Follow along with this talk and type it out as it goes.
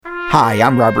Hi,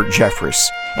 I'm Robert Jeffress,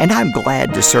 and I'm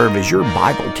glad to serve as your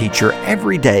Bible teacher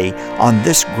every day on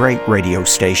this great radio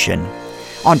station.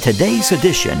 On today's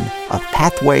edition of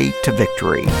Pathway to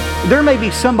Victory. There may be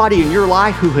somebody in your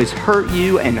life who has hurt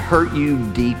you and hurt you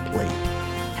deeply.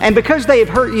 And because they have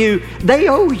hurt you, they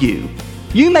owe you.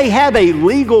 You may have a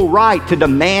legal right to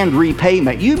demand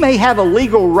repayment. You may have a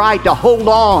legal right to hold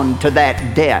on to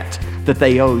that debt that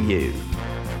they owe you.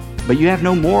 But you have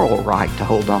no moral right to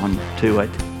hold on to it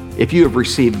if you have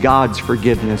received God's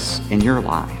forgiveness in your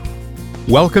life.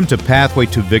 Welcome to Pathway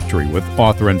to Victory with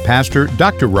author and pastor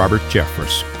Dr. Robert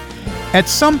Jeffress. At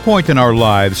some point in our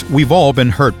lives, we've all been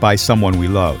hurt by someone we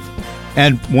love.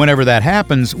 And whenever that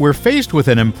happens, we're faced with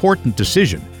an important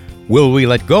decision. Will we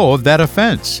let go of that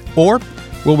offense? Or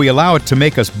will we allow it to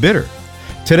make us bitter?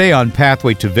 Today on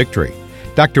Pathway to Victory,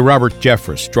 Dr. Robert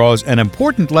Jeffress draws an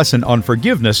important lesson on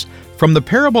forgiveness from the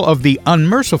parable of the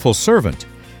Unmerciful Servant.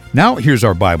 Now, here's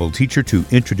our Bible teacher to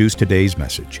introduce today's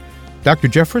message. Dr.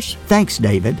 Jeffress? Thanks,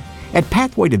 David. At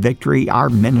Pathway to Victory, our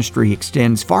ministry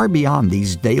extends far beyond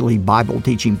these daily Bible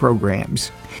teaching programs.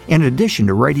 In addition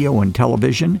to radio and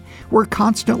television, we're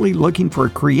constantly looking for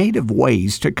creative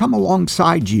ways to come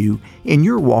alongside you in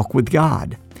your walk with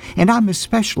God. And I'm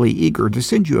especially eager to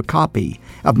send you a copy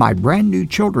of my brand new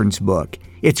children's book.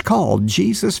 It's called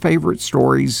Jesus' Favorite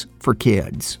Stories for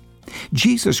Kids.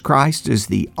 Jesus Christ is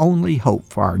the only hope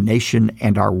for our nation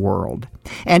and our world.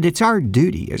 And it's our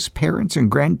duty as parents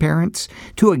and grandparents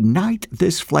to ignite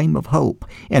this flame of hope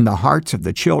in the hearts of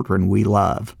the children we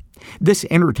love. This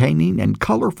entertaining and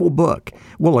colorful book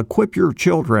will equip your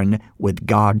children with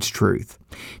God's truth.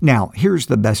 Now, here's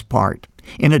the best part.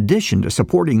 In addition to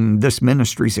supporting this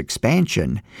ministry's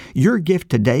expansion, your gift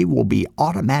today will be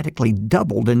automatically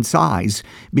doubled in size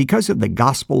because of the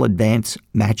Gospel Advance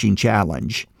Matching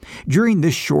Challenge. During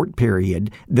this short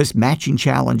period, this matching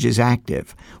challenge is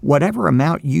active. Whatever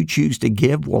amount you choose to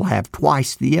give will have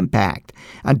twice the impact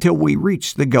until we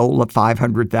reach the goal of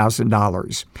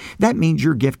 $500,000. That means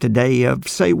your gift today of,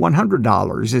 say,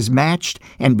 $100 is matched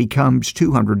and becomes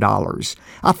 $200.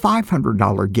 A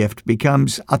 $500 gift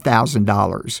becomes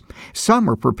 $1,000. Some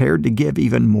are prepared to give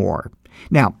even more.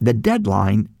 Now, the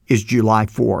deadline is July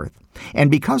 4th.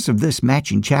 And because of this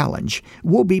matching challenge,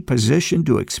 we'll be positioned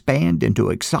to expand into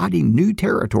exciting new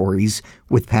territories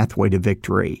with Pathway to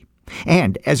Victory.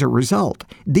 And as a result,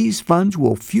 these funds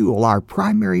will fuel our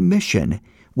primary mission,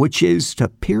 which is to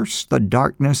pierce the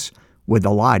darkness with the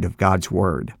light of God's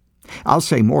Word. I'll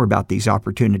say more about these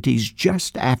opportunities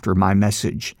just after my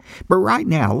message. But right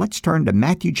now, let's turn to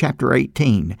Matthew chapter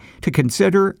 18 to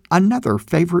consider another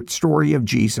favorite story of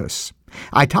Jesus.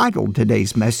 I titled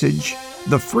today's message,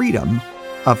 The Freedom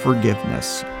of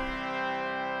Forgiveness.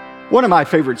 One of my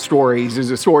favorite stories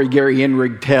is a story Gary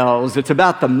Enrig tells. It's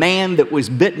about the man that was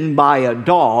bitten by a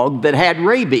dog that had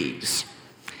rabies.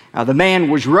 The man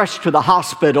was rushed to the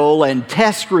hospital, and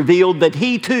tests revealed that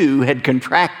he too had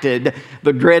contracted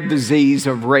the dread disease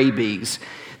of rabies.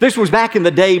 This was back in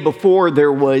the day before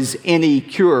there was any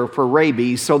cure for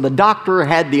rabies, so the doctor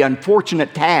had the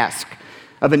unfortunate task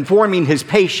of informing his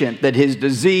patient that his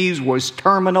disease was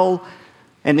terminal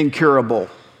and incurable.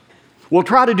 "We'll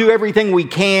try to do everything we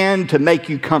can to make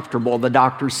you comfortable," the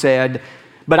doctor said,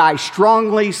 "but I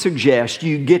strongly suggest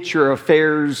you get your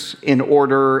affairs in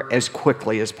order as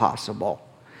quickly as possible."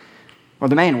 Well,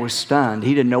 the man was stunned.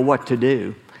 He didn't know what to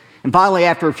do. And finally,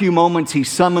 after a few moments, he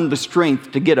summoned the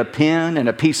strength to get a pen and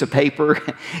a piece of paper,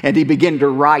 and he began to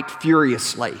write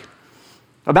furiously.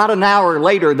 About an hour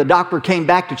later, the doctor came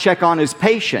back to check on his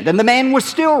patient, and the man was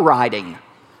still writing.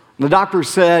 The doctor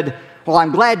said, "Well,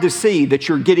 I'm glad to see that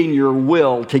you're getting your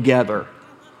will together."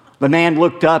 The man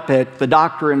looked up at the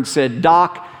doctor and said,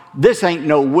 "Doc, this ain't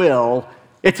no will.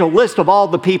 It's a list of all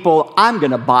the people I'm going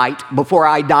to bite before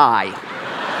I die."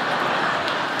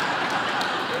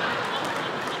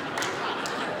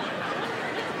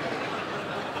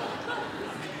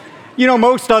 You know,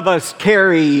 most of us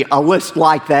carry a list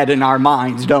like that in our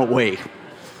minds, don't we?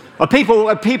 People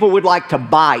would like to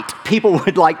bite, people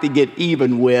would like to get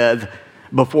even with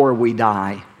before we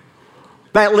die.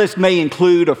 That list may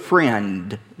include a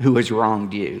friend who has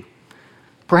wronged you.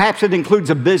 Perhaps it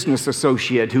includes a business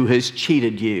associate who has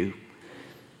cheated you.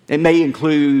 It may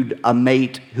include a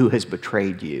mate who has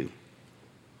betrayed you.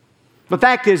 The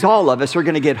fact is, all of us are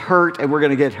going to get hurt, and we're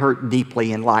going to get hurt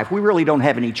deeply in life. We really don't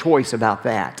have any choice about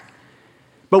that.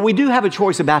 But we do have a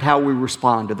choice about how we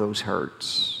respond to those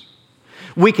hurts.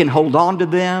 We can hold on to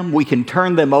them. We can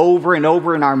turn them over and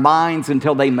over in our minds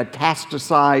until they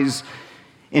metastasize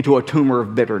into a tumor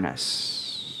of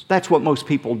bitterness. That's what most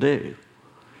people do.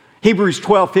 Hebrews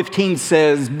 12:15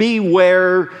 says,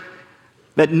 "Beware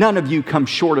that none of you come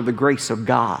short of the grace of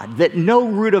God, that no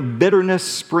root of bitterness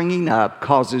springing up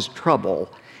causes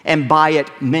trouble, and by it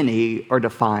many are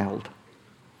defiled.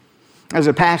 As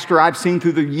a pastor, I've seen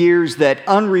through the years that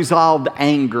unresolved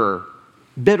anger,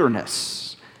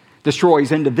 bitterness,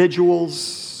 destroys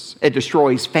individuals, it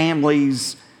destroys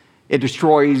families, it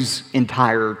destroys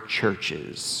entire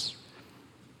churches.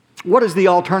 What is the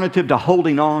alternative to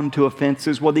holding on to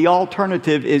offenses? Well, the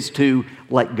alternative is to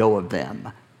let go of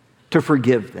them, to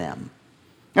forgive them.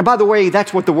 And by the way,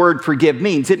 that's what the word forgive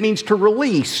means. It means to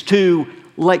release, to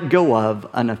let go of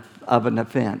an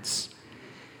offense.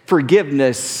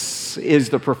 Forgiveness is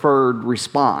the preferred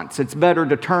response. It's better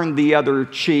to turn the other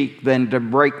cheek than to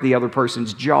break the other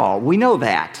person's jaw. We know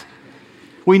that.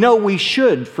 We know we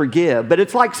should forgive, but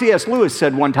it's like C.S. Lewis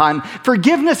said one time,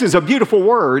 forgiveness is a beautiful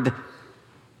word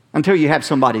until you have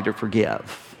somebody to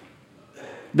forgive.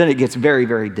 Then it gets very,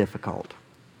 very difficult.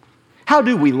 How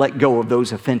do we let go of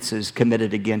those offenses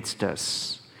committed against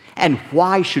us? And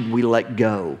why should we let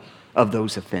go of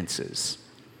those offenses?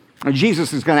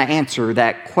 Jesus is going to answer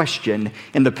that question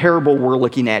in the parable we're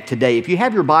looking at today. If you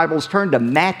have your Bibles, turn to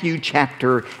Matthew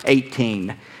chapter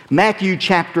 18. Matthew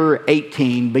chapter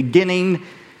 18, beginning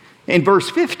in verse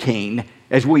 15,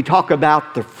 as we talk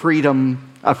about the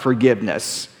freedom of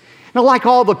forgiveness. Now, like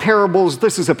all the parables,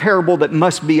 this is a parable that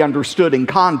must be understood in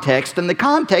context. And the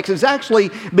context is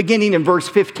actually beginning in verse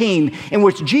 15, in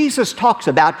which Jesus talks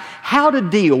about how to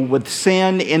deal with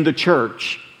sin in the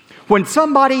church. When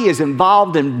somebody is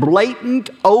involved in blatant,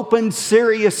 open,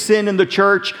 serious sin in the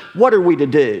church, what are we to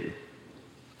do?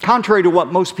 Contrary to what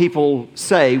most people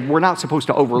say, we're not supposed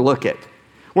to overlook it.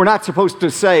 We're not supposed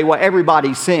to say, well,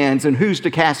 everybody sins and who's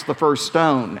to cast the first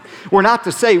stone. We're not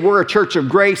to say we're a church of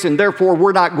grace and therefore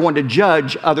we're not going to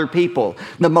judge other people.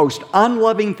 The most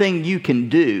unloving thing you can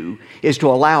do is to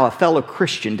allow a fellow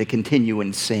Christian to continue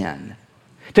in sin,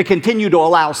 to continue to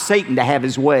allow Satan to have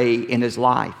his way in his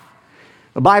life.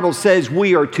 The Bible says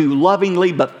we are to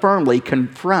lovingly but firmly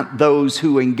confront those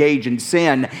who engage in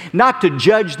sin, not to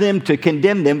judge them, to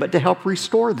condemn them, but to help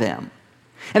restore them.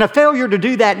 And a failure to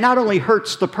do that not only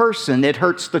hurts the person, it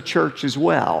hurts the church as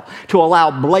well, to allow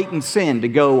blatant sin to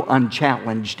go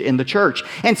unchallenged in the church.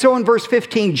 And so in verse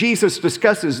 15, Jesus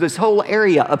discusses this whole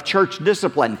area of church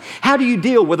discipline. How do you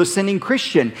deal with a sinning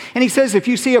Christian? And he says, if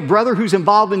you see a brother who's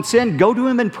involved in sin, go to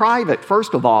him in private,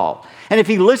 first of all. And if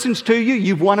he listens to you,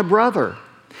 you've won a brother.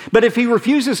 But if he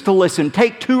refuses to listen,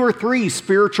 take 2 or 3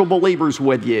 spiritual believers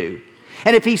with you.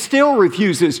 And if he still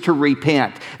refuses to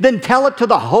repent, then tell it to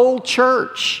the whole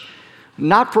church,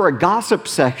 not for a gossip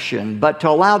section, but to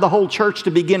allow the whole church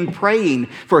to begin praying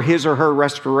for his or her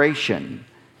restoration.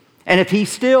 And if he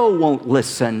still won't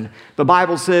listen, the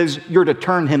Bible says you're to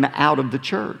turn him out of the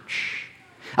church.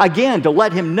 Again, to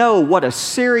let him know what a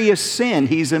serious sin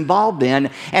he's involved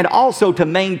in, and also to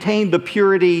maintain the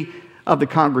purity of the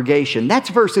congregation.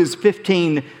 That's verses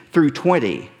 15 through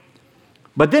 20.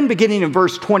 But then beginning in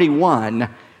verse 21,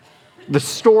 the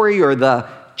story or the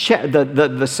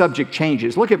subject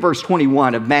changes. Look at verse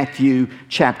 21 of Matthew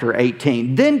chapter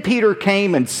 18. Then Peter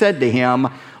came and said to him,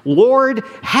 Lord,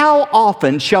 how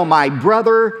often shall my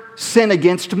brother sin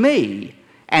against me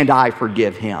and I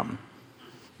forgive him?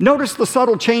 Notice the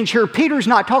subtle change here. Peter's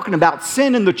not talking about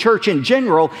sin in the church in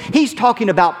general. He's talking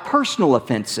about personal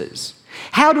offenses.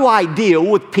 How do I deal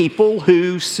with people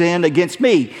who sin against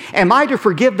me? Am I to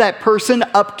forgive that person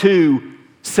up to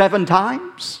 7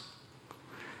 times?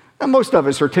 Now, most of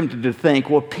us are tempted to think,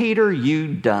 well, Peter,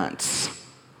 you dunce.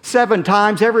 7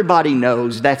 times, everybody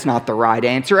knows that's not the right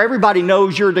answer. Everybody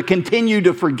knows you're to continue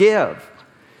to forgive.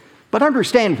 But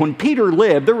understand, when Peter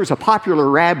lived, there was a popular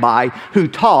rabbi who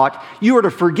taught you are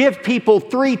to forgive people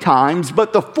 3 times,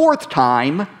 but the 4th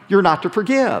time, you're not to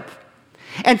forgive.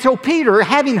 And so Peter,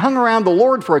 having hung around the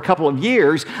Lord for a couple of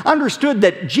years, understood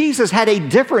that Jesus had a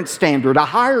different standard, a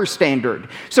higher standard.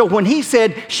 So when he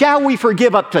said, shall we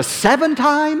forgive up to 7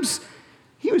 times?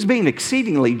 He was being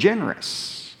exceedingly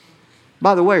generous.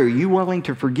 By the way, are you willing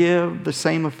to forgive the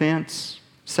same offense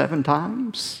 7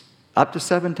 times? Up to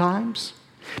 7 times?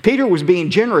 Peter was being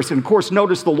generous, and of course,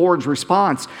 notice the Lord's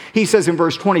response. He says in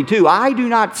verse 22, I do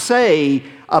not say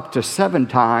up to 7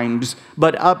 times,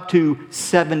 but up to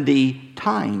 70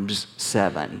 times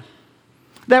 7.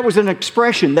 That was an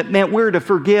expression that meant we're to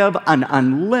forgive an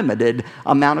unlimited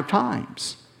amount of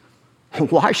times.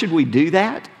 Why should we do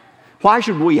that? Why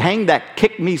should we hang that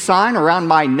kick me sign around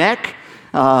my neck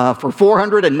for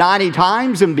 490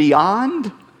 times and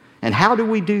beyond? And how do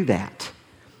we do that?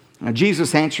 Now,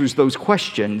 Jesus answers those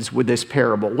questions with this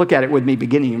parable. Look at it with me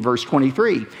beginning in verse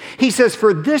 23. He says,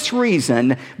 "For this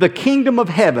reason, the kingdom of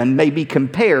heaven may be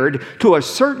compared to a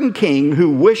certain king who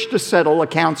wished to settle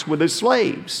accounts with his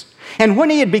slaves. And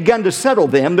when he had begun to settle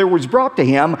them, there was brought to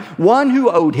him one who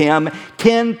owed him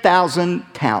 10,000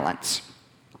 talents.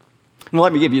 Now,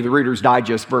 let me give you the Reader's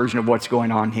Digest version of what's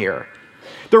going on here.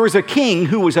 There was a king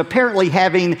who was apparently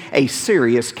having a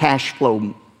serious cash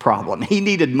flow problem. He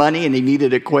needed money and he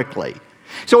needed it quickly.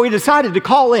 So he decided to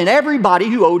call in everybody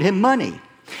who owed him money.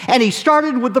 And he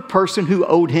started with the person who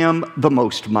owed him the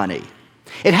most money.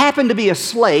 It happened to be a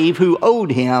slave who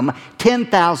owed him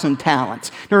 10,000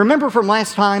 talents. Now remember from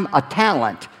last time, a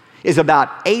talent is about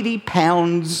 80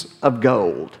 pounds of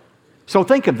gold. So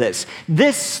think of this.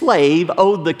 This slave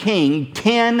owed the king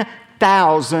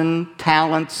 10,000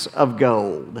 talents of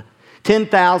gold.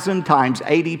 10,000 times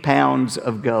 80 pounds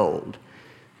of gold.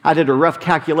 I did a rough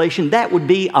calculation. That would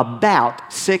be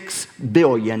about $6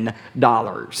 billion.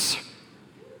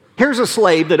 Here's a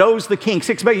slave that owes the king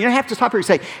 $6 billion. You have to stop here and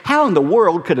say, how in the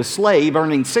world could a slave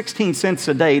earning 16 cents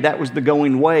a day, that was the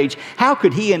going wage, how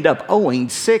could he end up owing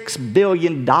 $6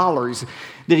 billion?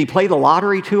 Did he play the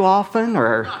lottery too often?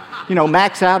 Or,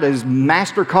 max out his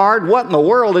MasterCard? What in the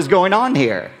world is going on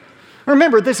here?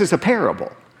 Remember, this is a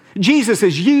parable. Jesus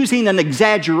is using an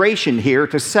exaggeration here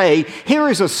to say, here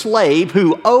is a slave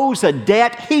who owes a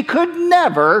debt he could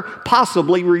never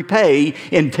possibly repay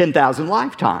in 10,000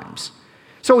 lifetimes.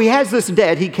 So he has this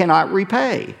debt he cannot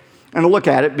repay. And we'll look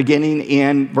at it beginning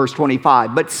in verse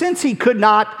 25. But since he could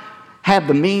not have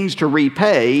the means to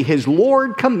repay, his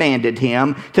Lord commanded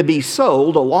him to be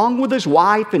sold along with his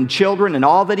wife and children and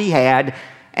all that he had,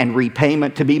 and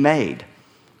repayment to be made.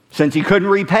 Since he couldn't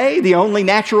repay, the only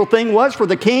natural thing was for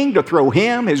the king to throw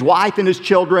him, his wife, and his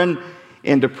children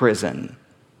into prison.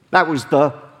 That was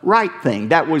the right thing.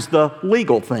 That was the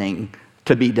legal thing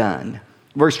to be done.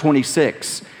 Verse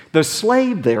 26, the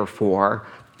slave, therefore,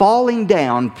 falling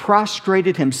down,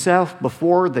 prostrated himself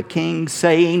before the king,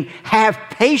 saying, have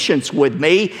patience with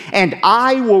me, and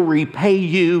I will repay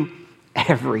you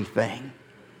everything.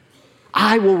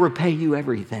 I will repay you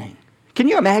everything. Can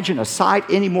you imagine a sight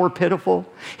any more pitiful?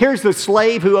 Here's the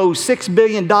slave who owes $6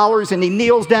 billion, and he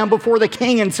kneels down before the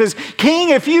king and says, King,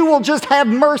 if you will just have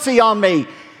mercy on me,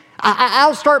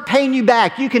 I'll start paying you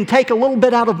back. You can take a little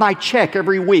bit out of my check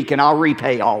every week, and I'll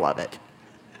repay all of it.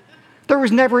 There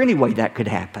was never any way that could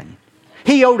happen.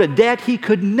 He owed a debt he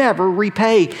could never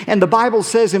repay. And the Bible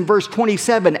says in verse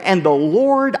 27, and the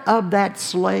Lord of that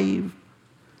slave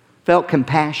felt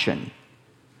compassion,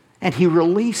 and he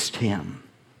released him.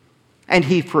 And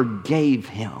he forgave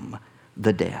him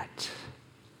the debt.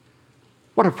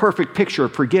 What a perfect picture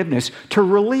of forgiveness, to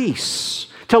release,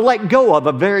 to let go of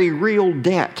a very real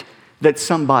debt that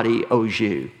somebody owes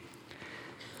you.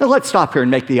 Now let's stop here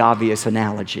and make the obvious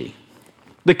analogy.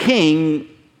 The king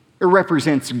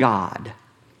represents God.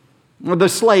 The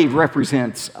slave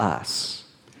represents us.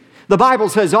 The Bible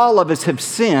says all of us have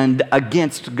sinned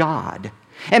against God.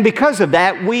 And because of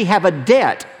that, we have a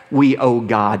debt we owe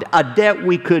God, a debt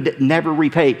we could never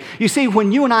repay. You see,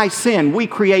 when you and I sin, we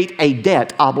create a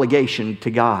debt obligation to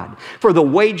God. For the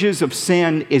wages of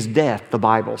sin is death, the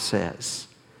Bible says.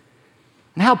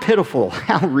 And how pitiful,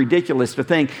 how ridiculous to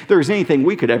think there's anything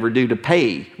we could ever do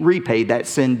to repay that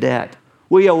sin debt.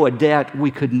 We owe a debt we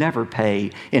could never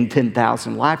pay in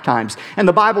 10,000 lifetimes. And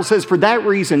the Bible says for that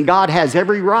reason, God has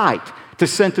every right to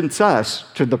sentence us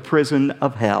to the prison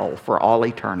of hell for all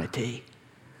eternity.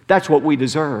 That's what we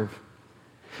deserve.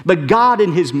 But God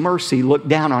in his mercy looked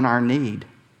down on our need.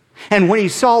 And when he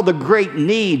saw the great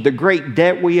need, the great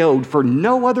debt we owed for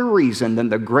no other reason than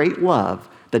the great love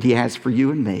that he has for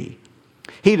you and me,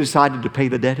 he decided to pay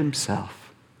the debt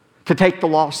himself, to take the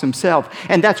loss himself.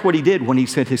 And that's what he did when he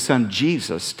sent his son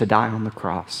Jesus to die on the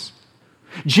cross.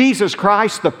 Jesus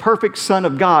Christ, the perfect Son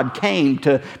of God, came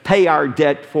to pay our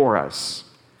debt for us.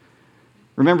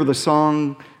 Remember the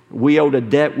song, we owed a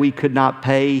debt we could not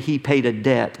pay. He paid a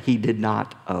debt he did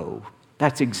not owe.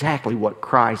 That's exactly what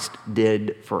Christ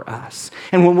did for us.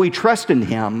 And when we trust in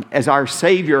him as our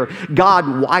Savior,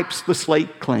 God wipes the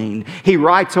slate clean. He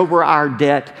writes over our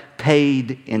debt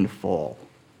paid in full.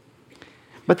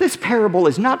 But this parable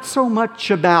is not so much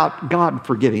about God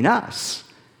forgiving us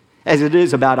as it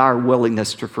is about our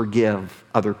willingness to forgive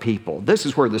other people. This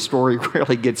is where the story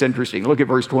really gets interesting. Look at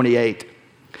verse 28.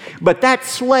 But that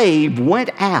slave went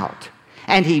out,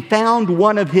 and he found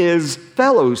one of his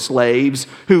fellow slaves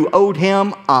who owed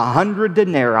him 100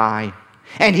 denarii.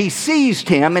 And he seized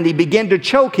him, and he began to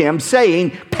choke him,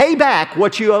 saying, pay back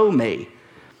what you owe me.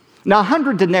 Now,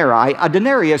 100 denarii, a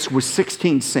denarius was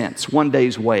 16 cents, one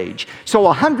day's wage. So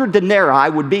 100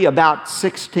 denarii would be about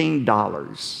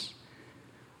 $16.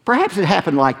 Perhaps it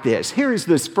happened like this. Here is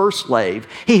this first slave.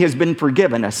 He has been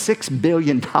forgiven a $6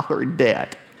 billion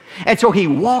debt. And so he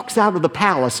walks out of the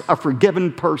palace a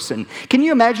forgiven person. Can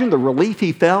you imagine the relief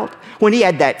he felt when he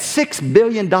had that $6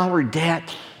 billion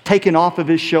debt taken off of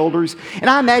his shoulders? And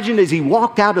I imagine as he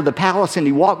walked out of the palace and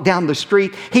he walked down the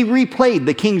street, he replayed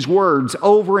the king's words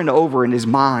over and over in his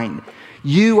mind.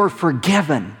 You are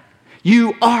forgiven.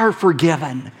 You are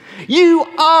forgiven. You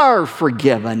are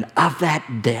forgiven of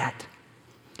that debt.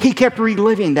 He kept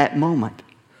reliving that moment.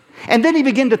 And then he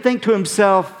began to think to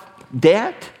himself,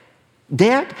 debt?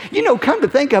 Debt? You know, come to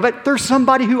think of it, there's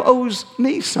somebody who owes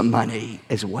me some money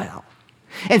as well.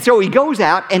 And so he goes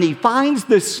out and he finds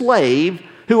this slave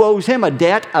who owes him a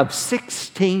debt of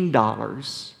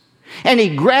 $16. And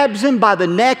he grabs him by the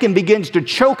neck and begins to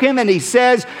choke him, and he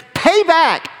says, pay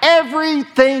back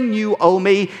everything you owe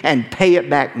me and pay it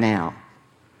back now.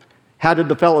 How did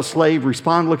the fellow slave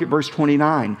respond? Look at verse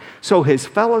 29. So his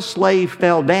fellow slave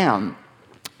fell down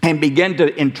and began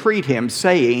to entreat him,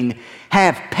 saying,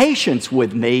 have patience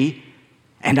with me,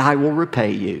 and I will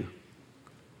repay you.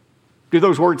 Do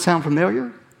those words sound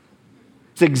familiar?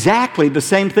 It's exactly the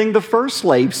same thing the first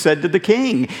slave said to the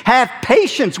king. Have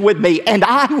patience with me, and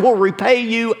I will repay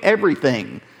you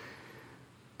everything.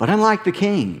 But unlike the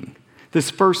king, this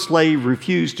first slave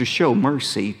refused to show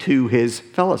mercy to his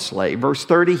fellow slave. Verse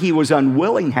 30, he was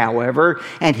unwilling, however,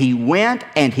 and he went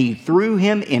and he threw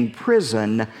him in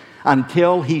prison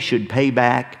until he should pay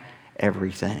back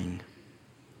everything.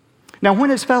 Now, when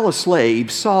his fellow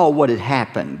slaves saw what had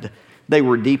happened, they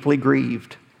were deeply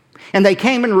grieved. And they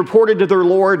came and reported to their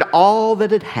Lord all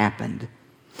that had happened.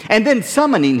 And then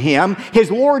summoning him, his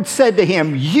Lord said to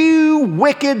him, you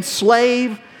wicked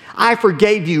slave, I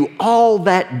forgave you all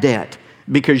that debt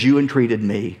because you entreated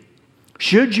me.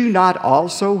 Should you not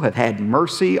also have had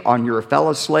mercy on your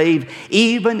fellow slave,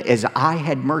 even as I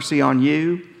had mercy on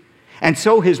you? And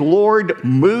so his Lord,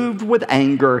 moved with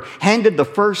anger, handed the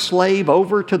first slave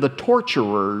over to the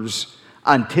torturers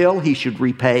until he should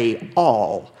repay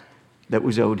all that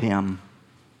was owed him.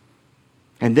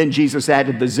 And then Jesus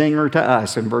added the zinger to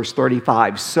us in verse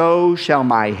 35. So shall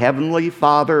my heavenly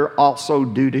Father also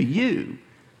do to you,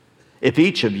 if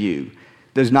each of you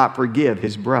does not forgive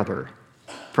his brother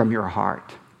from your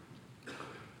heart.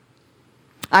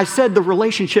 I said the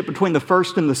relationship between the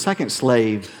first and the second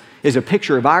slave is a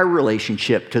picture of our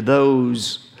relationship to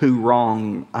those who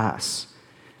wrong us.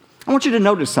 I want you to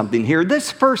notice something here.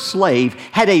 This first slave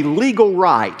had a legal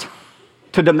right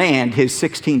to demand his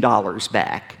 $16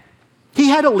 back. He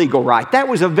had a legal right. That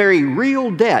was a very real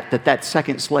debt that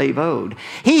second slave owed.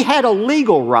 He had a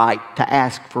legal right to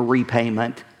ask for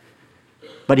repayment,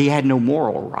 but he had no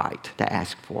moral right to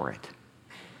ask for it,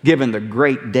 given the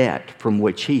great debt from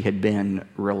which he had been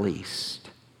released.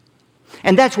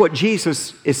 And that's what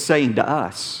Jesus is saying to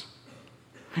us.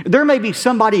 There may be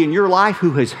somebody in your life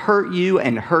who has hurt you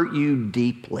and hurt you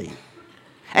deeply.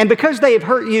 And because they have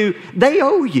hurt you, they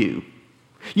owe you.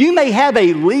 You may have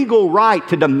a legal right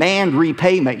to demand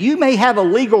repayment. You may have a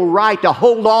legal right to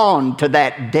hold on to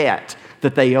that debt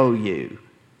that they owe you.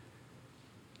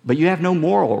 But you have no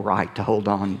moral right to hold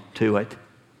on to it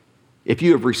if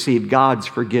you have received God's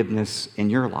forgiveness in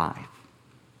your life.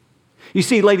 You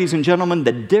see, ladies and gentlemen,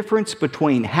 the difference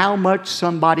between how much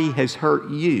somebody has hurt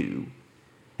you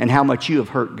and how much you have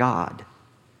hurt God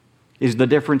is the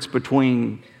difference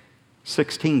between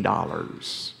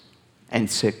 $16 and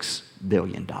 $6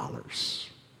 billion.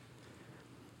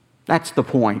 That's the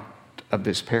point of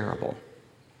this parable.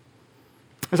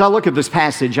 As I look at this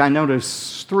passage, I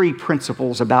notice three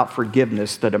principles about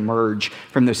forgiveness that emerge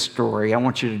from this story. I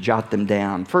want you to jot them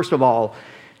down. First of all,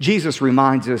 Jesus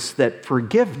reminds us that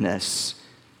forgiveness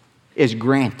is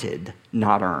granted,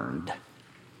 not earned.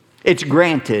 It's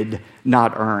granted,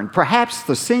 not earned. Perhaps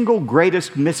the single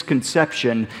greatest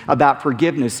misconception about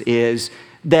forgiveness is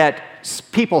that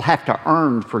people have to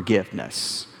earn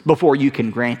forgiveness before you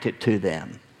can grant it to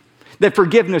them. That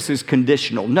forgiveness is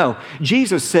conditional. No,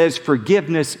 Jesus says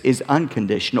forgiveness is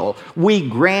unconditional. We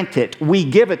grant it, we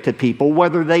give it to people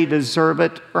whether they deserve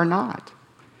it or not.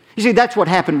 You see, that's what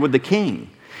happened with the king.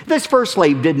 This first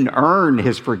slave didn't earn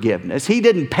his forgiveness. He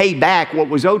didn't pay back what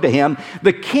was owed to him.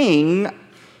 The king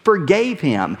forgave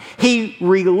him. He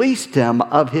released him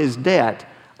of his debt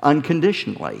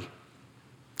unconditionally.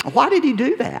 Why did he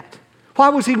do that? Why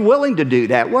was he willing to do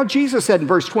that? Well, Jesus said in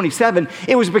verse 27,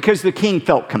 it was because the king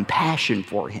felt compassion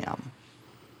for him.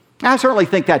 I certainly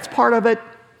think that's part of it.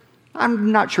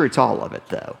 I'm not sure it's all of it,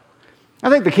 though.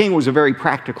 I think the king was a very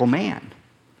practical man.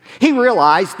 He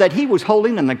realized that he was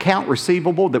holding an account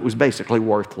receivable that was basically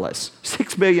worthless.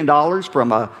 $6 billion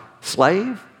from a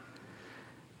slave?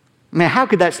 I mean, how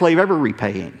could that slave ever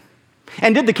repay him?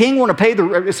 And did the king want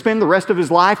to spend the rest of his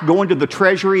life going to the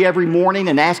treasury every morning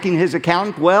and asking his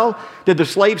accountant, well, did the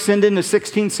slave send in the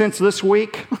 16 cents this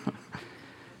week?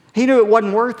 He knew it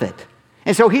wasn't worth it.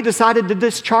 And so he decided to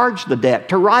discharge the debt,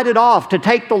 to write it off, to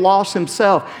take the loss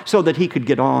himself so that he could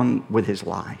get on with his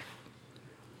life.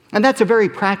 And that's a very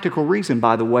practical reason,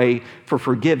 by the way, for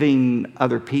forgiving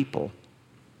other people.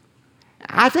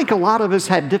 I think a lot of us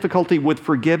have difficulty with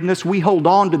forgiveness. We hold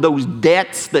on to those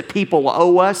debts that people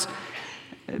owe us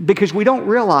because we don't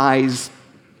realize,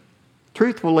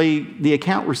 truthfully, the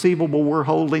account receivable we're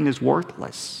holding is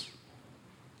worthless.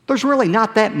 There's really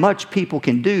not that much people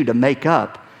can do to make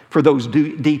up for those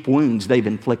deep wounds they've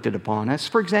inflicted upon us.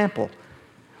 For example,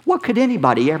 what could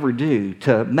anybody ever do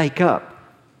to make up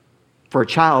for a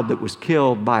child that was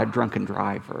killed by a drunken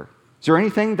driver? Is there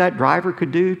anything that driver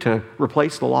could do to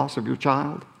replace the loss of your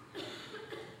child?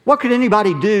 What could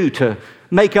anybody do to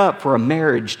make up for a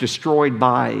marriage destroyed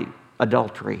by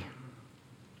adultery?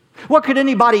 What could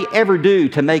anybody ever do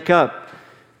to make up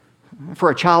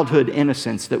for a childhood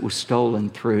innocence that was stolen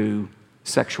through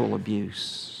sexual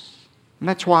abuse? And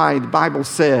that's why the Bible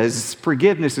says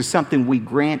forgiveness is something we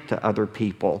grant to other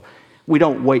people. We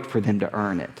don't wait for them to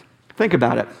earn it. Think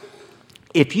about it.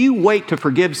 If you wait to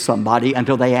forgive somebody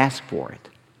until they ask for it,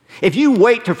 if you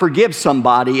wait to forgive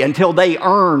somebody until they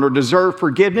earn or deserve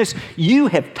forgiveness, you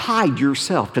have tied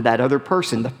yourself to that other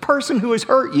person. The person who has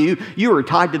hurt you, you are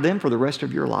tied to them for the rest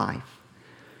of your life.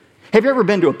 Have you ever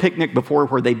been to a picnic before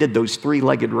where they did those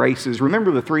three-legged races?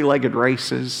 Remember the three-legged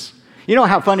races? You know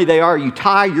how funny they are? You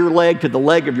tie your leg to the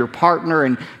leg of your partner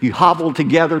and you hobble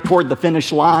together toward the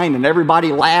finish line and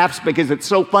everybody laughs because it's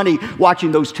so funny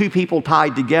watching those two people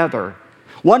tied together.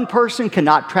 One person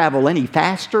cannot travel any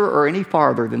faster or any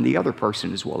farther than the other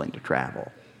person is willing to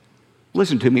travel.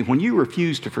 Listen to me, when you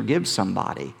refuse to forgive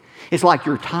somebody, it's like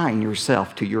you're tying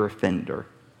yourself to your offender.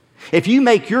 If you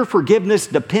make your forgiveness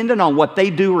dependent on what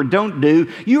they do or don't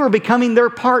do, you are becoming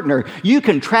their partner. You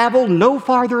can travel no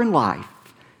farther in life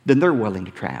than they're willing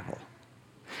to travel.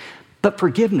 But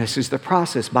forgiveness is the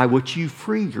process by which you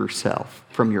free yourself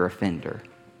from your offender.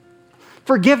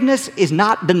 Forgiveness is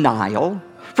not denial.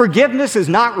 Forgiveness is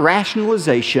not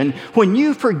rationalization. When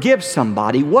you forgive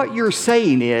somebody, what you're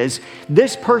saying is,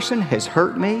 this person has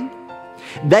hurt me.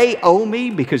 They owe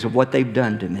me because of what they've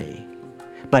done to me.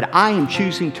 But I am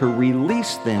choosing to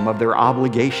release them of their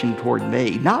obligation toward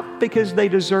me, not because they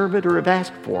deserve it or have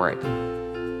asked for it.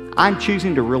 I'm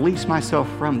choosing to release myself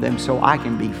from them so I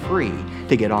can be free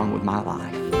to get on with my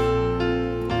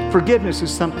life. Forgiveness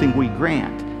is something we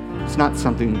grant. It's not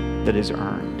something that is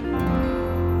earned.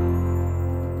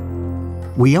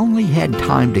 We only had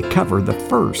time to cover the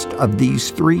first of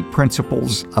these three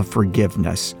principles of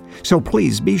forgiveness. So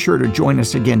please be sure to join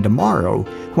us again tomorrow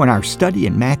when our study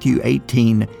in Matthew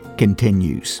 18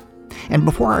 continues. And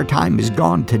before our time is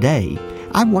gone today,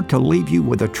 I want to leave you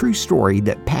with a true story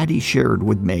that Patty shared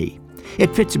with me.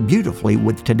 It fits beautifully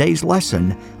with today's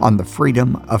lesson on the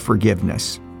freedom of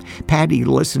forgiveness. Patty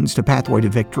listens to Pathway to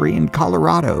Victory in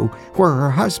Colorado, where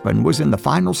her husband was in the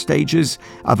final stages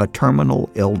of a terminal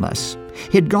illness.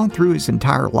 He had gone through his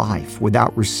entire life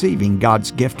without receiving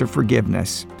God's gift of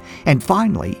forgiveness. And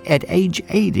finally, at age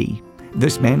 80,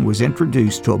 this man was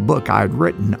introduced to a book I had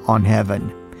written on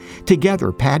heaven.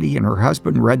 Together, Patty and her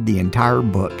husband read the entire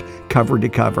book, cover to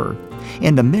cover.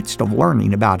 In the midst of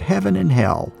learning about heaven and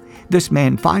hell, this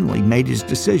man finally made his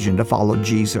decision to follow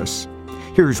Jesus.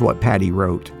 Here's what Patty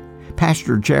wrote.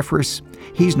 Pastor Jeffress,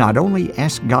 he's not only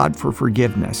asked God for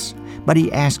forgiveness, but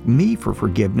he asked me for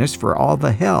forgiveness for all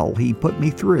the hell he put me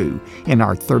through in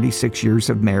our 36 years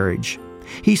of marriage.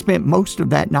 He spent most of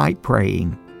that night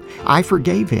praying. I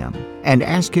forgave him and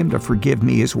asked him to forgive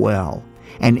me as well,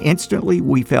 and instantly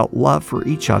we felt love for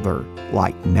each other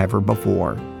like never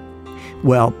before.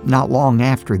 Well, not long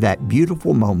after that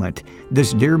beautiful moment,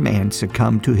 this dear man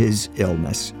succumbed to his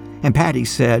illness. And Patty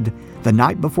said, the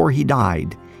night before he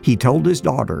died, he told his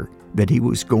daughter that he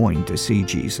was going to see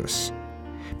Jesus.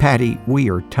 Patty, we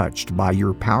are touched by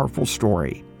your powerful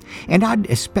story. And I'd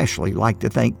especially like to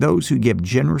thank those who give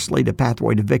generously to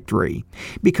Pathway to Victory,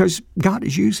 because God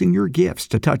is using your gifts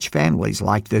to touch families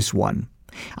like this one.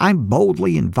 I'm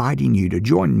boldly inviting you to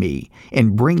join me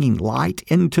in bringing light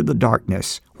into the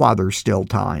darkness while there's still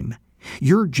time.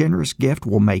 Your generous gift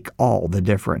will make all the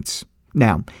difference.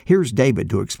 Now, here's David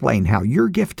to explain how your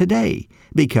gift today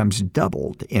becomes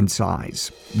doubled in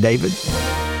size. David?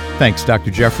 Thanks,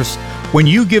 Dr. Jeffress. When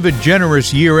you give a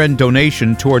generous year-end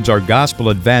donation towards our Gospel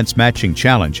Advance Matching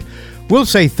Challenge, We'll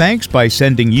say thanks by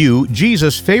sending you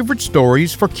Jesus' Favorite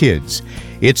Stories for Kids.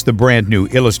 It's the brand new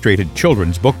illustrated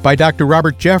children's book by Dr.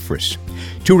 Robert Jeffress.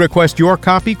 To request your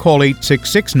copy, call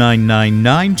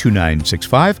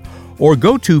 866-999-2965 or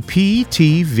go to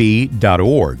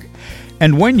ptv.org.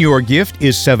 And when your gift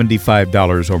is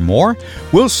 $75 or more,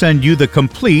 we'll send you the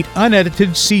complete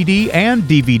unedited CD and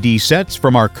DVD sets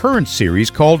from our current series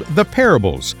called The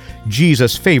Parables,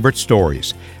 Jesus' Favorite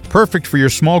Stories. Perfect for your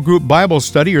small group Bible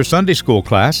study or Sunday school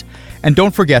class. And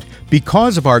don't forget,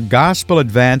 because of our Gospel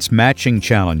Advance Matching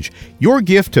Challenge, your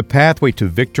gift to Pathway to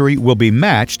Victory will be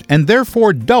matched and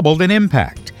therefore doubled in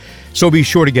impact. So be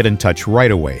sure to get in touch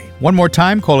right away. One more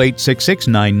time, call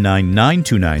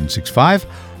 866-999-2965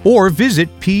 or visit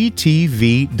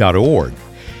ptv.org.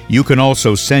 You can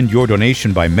also send your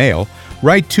donation by mail.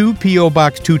 Write to P.O.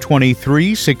 Box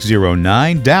 223,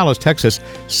 609, Dallas, Texas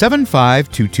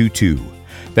 75222.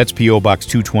 That's P.O. Box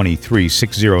 223,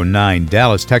 609,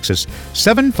 Dallas, Texas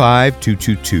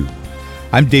 75222.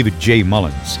 I'm David J.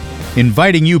 Mullins,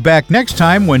 inviting you back next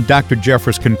time when Dr.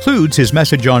 Jeffress concludes his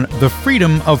message on the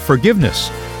freedom of forgiveness.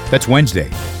 That's Wednesday,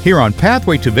 here on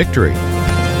Pathway to Victory.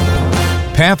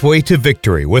 Pathway to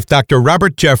Victory with Dr.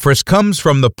 Robert Jeffress comes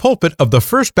from the pulpit of the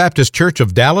First Baptist Church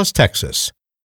of Dallas, Texas.